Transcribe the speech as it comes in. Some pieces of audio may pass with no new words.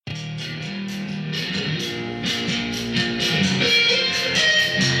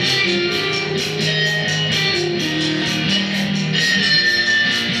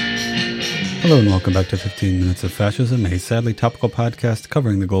Hello and welcome back to 15 Minutes of Fascism, a sadly topical podcast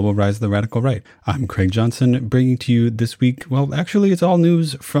covering the global rise of the radical right. I'm Craig Johnson, bringing to you this week, well, actually it's all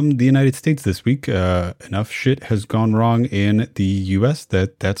news from the United States this week. Enough shit has gone wrong in the US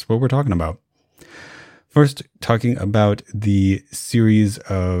that's what we're talking about. First, talking about the series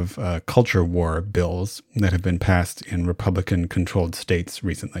of culture war bills that have been passed in Republican-controlled states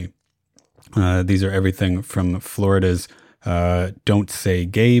recently. These are everything from Florida's Don't Say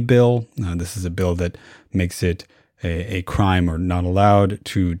Gay bill. This is a bill that makes it a crime or not allowed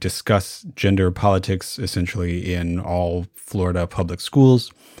to discuss gender politics essentially in all Florida public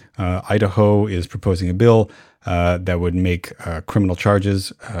schools. Idaho is proposing a bill that would make criminal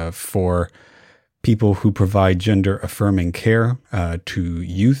charges for people who provide gender-affirming care to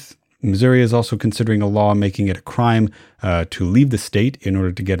youth. Missouri is also considering a law making it a crime to leave the state in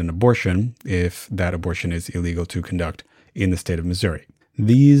order to get an abortion if that abortion is illegal to conduct in the state of Missouri.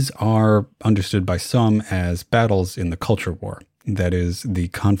 These are understood by some as battles in the culture war. That is, the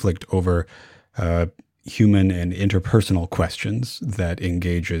conflict over human and interpersonal questions that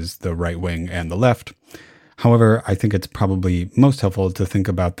engages the right wing and the left. However, I think it's probably most helpful to think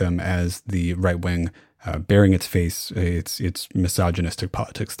about them as the right wing bearing its face. It's misogynistic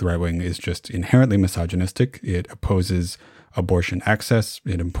politics. The right wing is just inherently misogynistic. It opposes abortion access.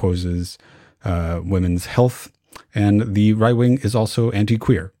 It opposes women's health. And the right wing is also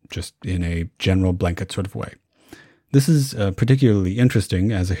anti-queer, just in a general blanket sort of way. This is particularly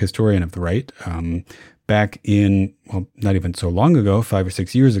interesting as a historian of the right. Back in, well, not even so long ago, 5 or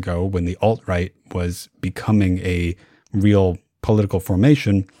 6 years ago, when the alt-right was becoming a real political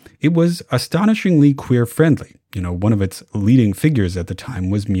formation, it was astonishingly queer-friendly. You know, one of its leading figures at the time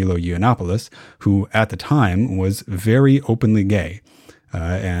was Milo Yiannopoulos, who at the time was very openly gay.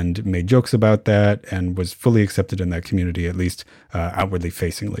 And made jokes about that and was fully accepted in that community, at least outwardly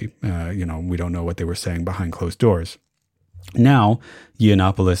facingly. We don't know what they were saying behind closed doors. Now,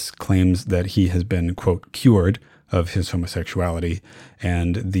 Yiannopoulos claims that he has been, quote, cured of his homosexuality,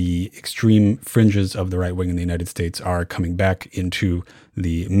 and the extreme fringes of the right wing in the United States are coming back into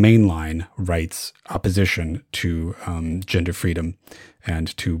the mainline right's opposition to gender freedom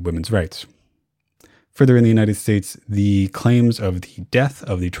and to women's rights. Further in the United States, the claims of the death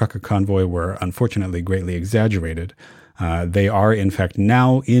of the trucker convoy were unfortunately greatly exaggerated. They are, in fact,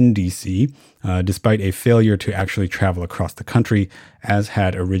 now in D.C., despite a failure to actually travel across the country as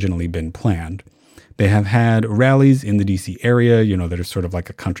had originally been planned. They have had rallies in the D.C. area, that are sort of like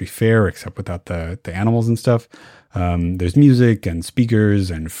a country fair, except without the animals and stuff. There's music and speakers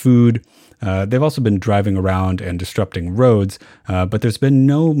and food. They've also been driving around and disrupting roads, but there's been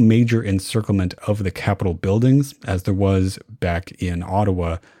no major encirclement of the Capitol buildings as there was back in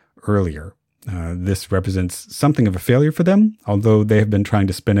Ottawa earlier. This represents something of a failure for them, although they have been trying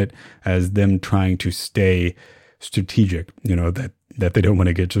to spin it as them trying to stay strategic, that they don't want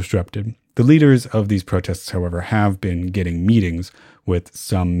to get disrupted. The leaders of these protests, however, have been getting meetings with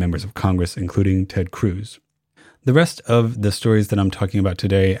some members of Congress, including Ted Cruz. The rest of the stories that I'm talking about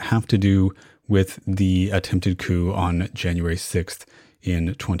today have to do with the attempted coup on January 6th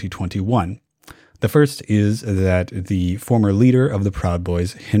in 2021. The first is that the former leader of the Proud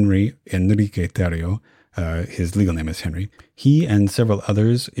Boys, Henry Enrique Tarrio, his legal name is Henry, he and several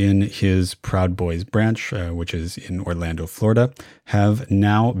others in his Proud Boys branch, which is in Orlando, Florida, have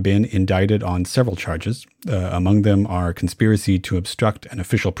now been indicted on several charges. Among them are conspiracy to obstruct an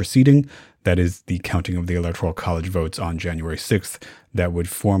official proceeding, that is the counting of the Electoral College votes on January 6th, that would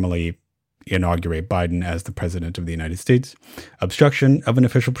formally inaugurate Biden as the president of the United States. Obstruction of an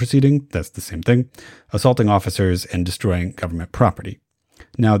official proceeding, that's the same thing. Assaulting officers and destroying government property.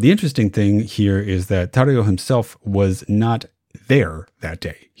 Now, the interesting thing here is that Tarrio himself was not there that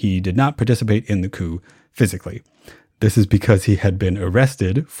day. He did not participate in the coup physically. This is because he had been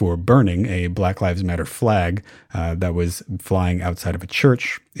arrested for burning a Black Lives Matter flag that was flying outside of a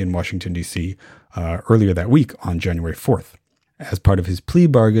church in Washington, D.C. Earlier that week on January 4th. As part of his plea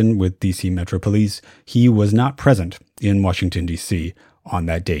bargain with D.C. Metro Police, he was not present in Washington, D.C. on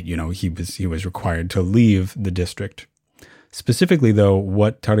that date. He was required to leave the district. Specifically, though,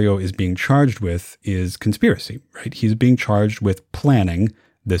 what Tarrio is being charged with is conspiracy, right? He's being charged with planning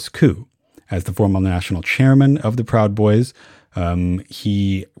this coup. As the former national chairman of the Proud Boys,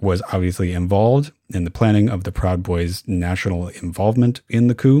 he was obviously involved in the planning of the Proud Boys' national involvement in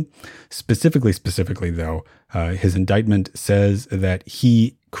the coup. Specifically, though, his indictment says that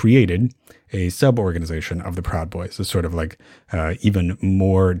he created a sub-organization of the Proud Boys, a sort of like even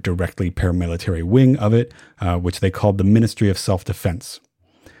more directly paramilitary wing of it, which they called the Ministry of Self-Defense.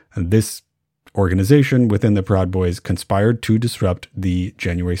 This organization within the Proud Boys conspired to disrupt the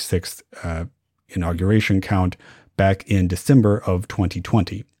January 6th inauguration count back in December of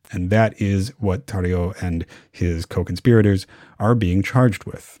 2020. And that is what Tarrio and his co-conspirators are being charged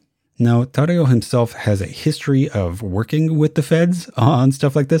with. Now, Tarrio himself has a history of working with the feds on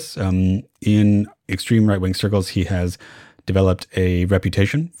stuff like this. In extreme right-wing circles, he has developed a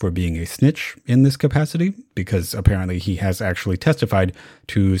reputation for being a snitch in this capacity, because apparently he has actually testified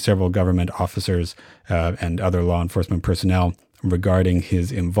to several government officers and other law enforcement personnel regarding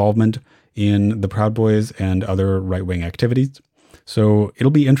his involvement in the Proud Boys and other right-wing activities. So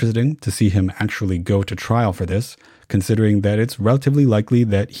it'll be interesting to see him actually go to trial for this, considering that it's relatively likely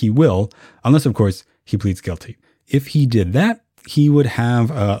that he will, unless, of course, he pleads guilty. If he did that, he would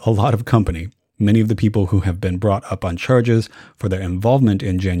have a lot of company. Many of the people who have been brought up on charges for their involvement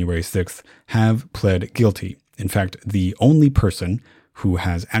in January 6th have pled guilty. In fact, the only person who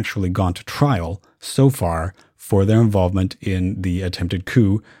has actually gone to trial so far for their involvement in the attempted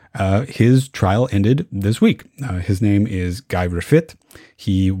coup, his trial ended this week. His name is Guy Reffitt.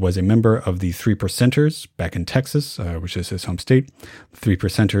 He was a member of the Three Percenters back in Texas, which is his home state. The Three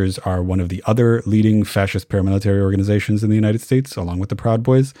Percenters are one of the other leading fascist paramilitary organizations in the United States, along with the Proud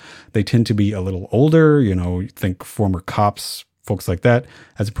Boys. They tend to be a little older, think former cops, folks like that,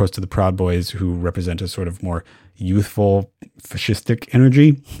 as opposed to the Proud Boys, who represent a sort of more youthful, fascistic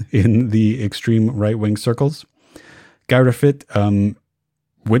energy in the extreme right-wing circles. Guy Reffitt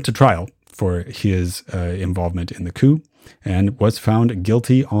went to trial for his involvement in the coup and was found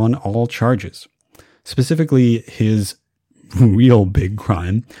guilty on all charges. Specifically, his real big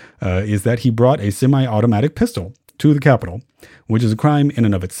crime is that he brought a semi-automatic pistol to the Capitol, which is a crime in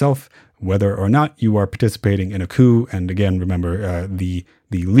and of itself, whether or not you are participating in a coup. And again, remember, the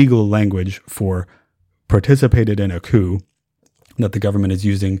legal language for participated in a coup that the government is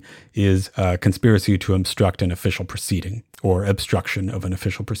using is conspiracy to obstruct an official proceeding, or obstruction of an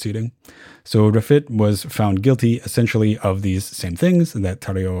official proceeding. So Reffitt was found guilty essentially of these same things that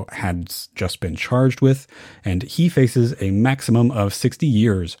Tarrio had just been charged with, and he faces a maximum of 60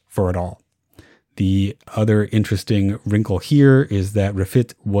 years for it all. The other interesting wrinkle here is that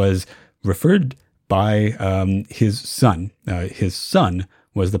Reffitt was referred by his son. His son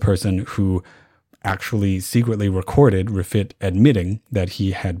was the person who actually secretly recorded Reffitt admitting that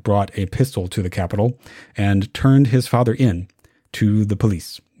he had brought a pistol to the Capitol and turned his father in to the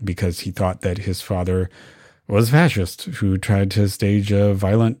police because he thought that his father was fascist who tried to stage a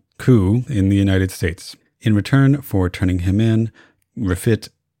violent coup in the United States. In return for turning him in, Reffitt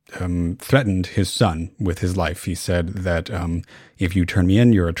threatened his son with his life. He said that if you turn me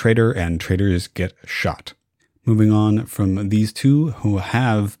in, you're a traitor, and traitors get shot. Moving on from these two who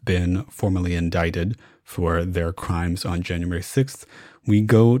have been formally indicted for their crimes on January 6th, we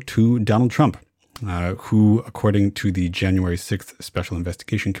go to Donald Trump, who, according to the January 6th Special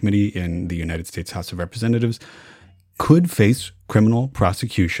Investigation Committee in the United States House of Representatives, could face criminal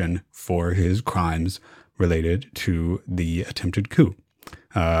prosecution for his crimes related to the attempted coup.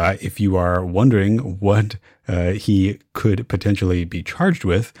 If you are wondering what he could potentially be charged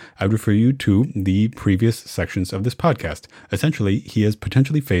with, I would refer you to the previous sections of this podcast. Essentially, he is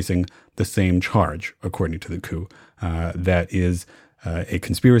potentially facing the same charge, according to the coup. That is a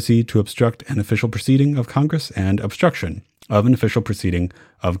conspiracy to obstruct an official proceeding of Congress and obstruction of an official proceeding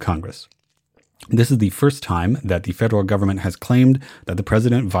of Congress. This is the first time that the federal government has claimed that the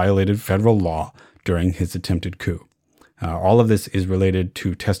president violated federal law during his attempted coup. All of this is related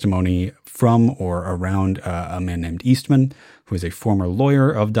to testimony from or around a man named Eastman, who is a former lawyer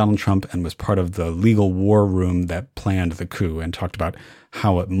of Donald Trump and was part of the legal war room that planned the coup and talked about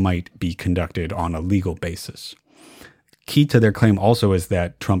how it might be conducted on a legal basis. Key to their claim also is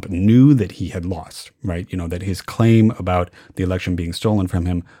that Trump knew that he had lost, right? That his claim about the election being stolen from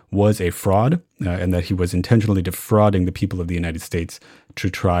him was a fraud, and that he was intentionally defrauding the people of the United States to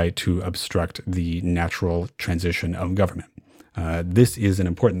try to obstruct the natural transition of government. This is an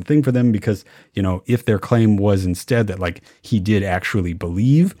important thing for them because, if their claim was instead that he did actually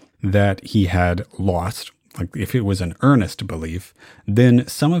believe that he had lost, if it was an earnest belief, then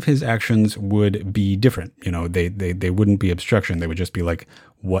some of his actions would be different. They wouldn't be obstruction. They would just be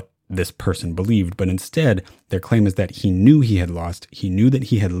what this person believed. But instead, their claim is that he knew he had lost. He knew that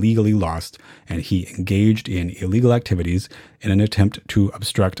he had legally lost, and he engaged in illegal activities in an attempt to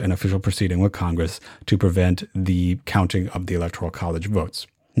obstruct an official proceeding with Congress to prevent the counting of the Electoral College votes.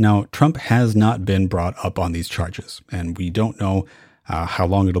 Now, Trump has not been brought up on these charges, and we don't know how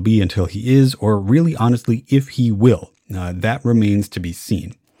long it'll be until he is, or really honestly, if he will. That remains to be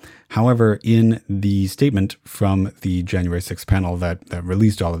seen. However, in the statement from the January 6th panel that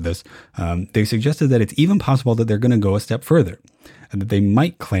released all of this, they suggested that it's even possible that they're going to go a step further. that they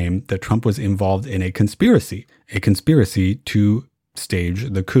might claim that Trump was involved in a conspiracy to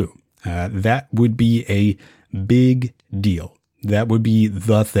stage the coup. That would be a big deal. That would be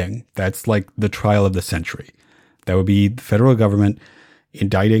the thing. That's like the trial of the century. That would be the federal government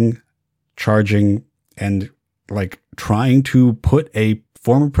indicting, charging, and like trying to put a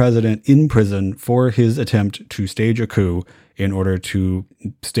former president in prison for his attempt to stage a coup in order to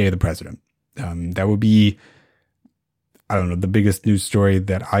stay the president. That would be, I don't know, the biggest news story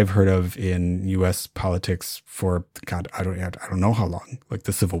that I've heard of in U.S. politics for, God, I don't know how long, like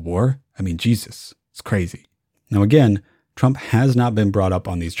the Civil War. I mean, Jesus, it's crazy. Now, again, Trump has not been brought up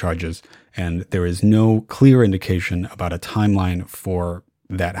on these charges, and there is no clear indication about a timeline for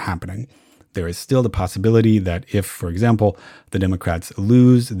that happening. There is still the possibility that if, for example, the Democrats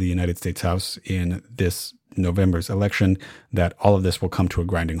lose the United States House in this November's election, that all of this will come to a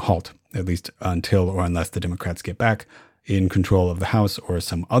grinding halt, at least until or unless the Democrats get back in control of the House or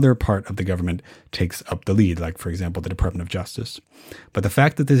some other part of the government takes up the lead, like, for example, the Department of Justice. But the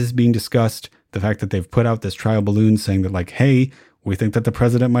fact that this is being discussed, the fact that they've put out this trial balloon saying that, like, hey, we think that the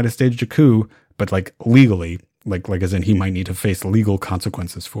president might have staged a coup, but like legally, like as in he might need to face legal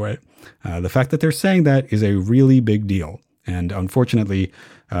consequences for it. The fact that they're saying that is a really big deal. And unfortunately,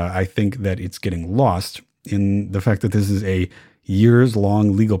 I think that it's getting lost in the fact that this is a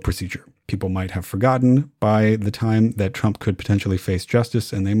years-long legal procedure. People might have forgotten by the time that Trump could potentially face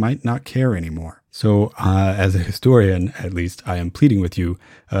justice, and they might not care anymore. So as a historian, at least, I am pleading with you.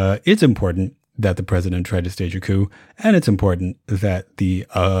 It's important that the president tried to stage a coup, and it's important that the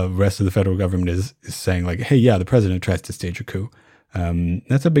rest of the federal government is saying, like, hey, yeah, the president tries to stage a coup.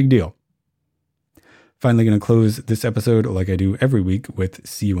 That's a big deal. Finally, going to close this episode, like I do every week, with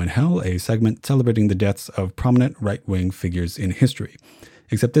See You in Hell, a segment celebrating the deaths of prominent right-wing figures in history.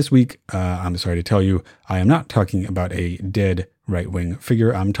 Except this week, I'm sorry to tell you, I am not talking about a dead right-wing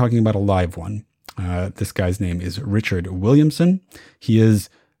figure. I'm talking about a live one. This guy's name is Richard Williamson. He is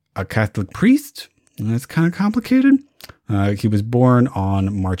a Catholic priest. That's kind of complicated. He was born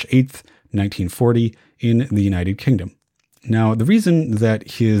on March 8th, 1940 in the United Kingdom. Now, the reason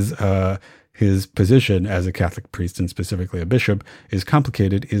that his position as a Catholic priest, and specifically a bishop, is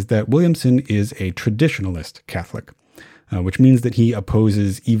complicated is that Williamson is a traditionalist Catholic, which means that he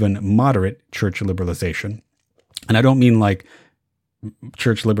opposes even moderate church liberalization. And I don't mean like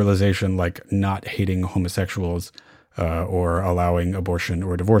church liberalization, like not hating homosexuals or allowing abortion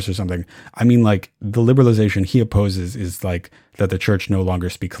or divorce or something. I mean, like, the liberalization he opposes is like that the church no longer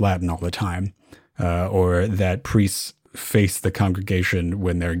speaks Latin all the time, or that priests face the congregation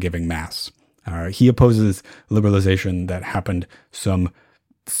when they're giving mass. He opposes liberalization that happened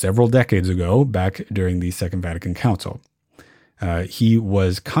several decades ago, back during the Second Vatican Council. He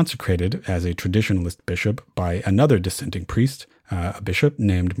was consecrated as a traditionalist bishop by another dissenting priest, a bishop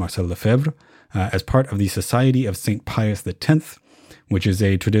named Marcel Lefebvre, as part of the Society of St. Pius X, which is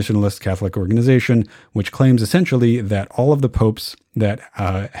a traditionalist Catholic organization which claims essentially that all of the popes that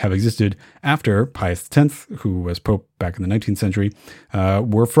have existed after Pius X, who was pope back in the 19th century,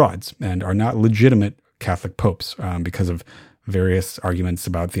 were frauds and are not legitimate Catholic popes because of various arguments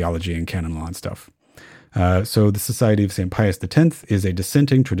about theology and canon law and stuff. So the Society of St. Pius X is a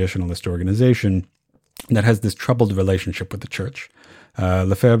dissenting traditionalist organization that has this troubled relationship with the church.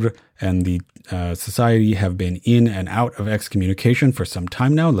 Lefebvre and the society have been in and out of excommunication for some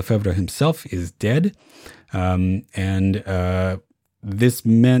time now. Lefebvre himself is dead. And this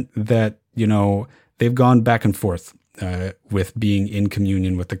meant that, they've gone back and forth with being in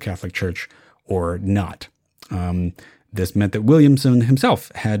communion with the Catholic Church or not. This meant that Williamson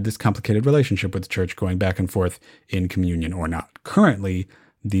himself had this complicated relationship with the church, going back and forth in communion or not. Currently,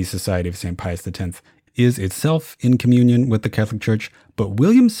 the Society of St. Pius X is itself in communion with the Catholic Church, but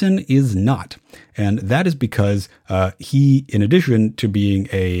Williamson is not. And that is because he, in addition to being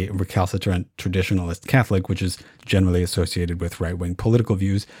a recalcitrant traditionalist Catholic, which is generally associated with right-wing political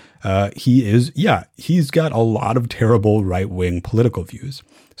views, he's got a lot of terrible right-wing political views.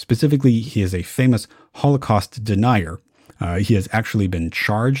 Specifically, he is a famous Holocaust denier. He has actually been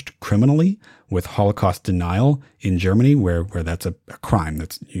charged criminally with Holocaust denial in Germany, where that's a crime.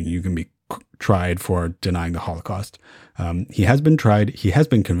 That's you can be tried for denying the Holocaust. He has been tried. He has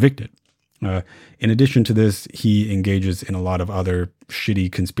been convicted. In addition to this, he engages in a lot of other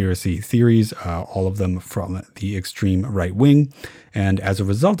shitty conspiracy theories, all of them from the extreme right wing. And as a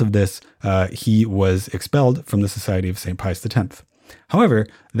result of this, he was expelled from the Society of St. Pius X. However,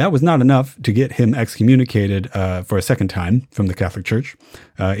 that was not enough to get him excommunicated for a second time from the Catholic Church.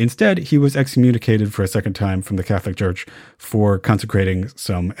 Instead, he was excommunicated for a second time from the Catholic Church for consecrating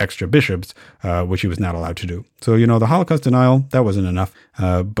some extra bishops, which he was not allowed to do. So, the Holocaust denial, that wasn't enough,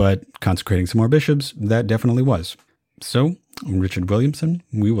 but consecrating some more bishops, that definitely was. So, Richard Williamson,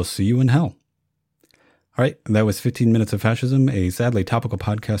 we will see you in hell. All right, that was 15 Minutes of Fascism, a sadly topical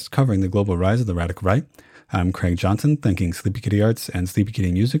podcast covering the global rise of the radical right. I'm Craig Johnson, thanking Sleepy Kitty Arts and Sleepy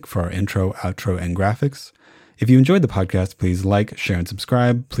Kitty Music for our intro, outro, and graphics. If you enjoyed the podcast, please like, share, and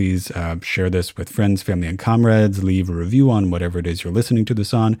subscribe. Please share this with friends, family, and comrades. Leave a review on whatever it is you're listening to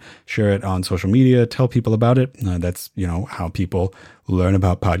this on. Share it on social media. Tell people about it. That's, how people learn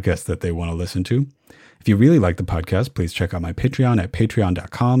about podcasts that they want to listen to. If you really like the podcast, please check out my Patreon at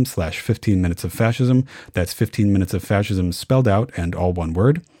patreon.com/15 Minutes of Fascism. That's 15 Minutes of Fascism spelled out and all one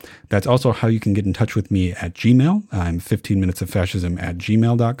word. That's also how you can get in touch with me at Gmail. I'm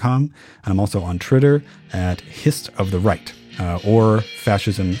 15minutesofascism@gmail.com. And I'm also on Twitter at Hist of the Right or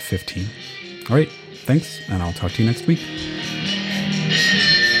Fascism15. All right, thanks, and I'll talk to you next week.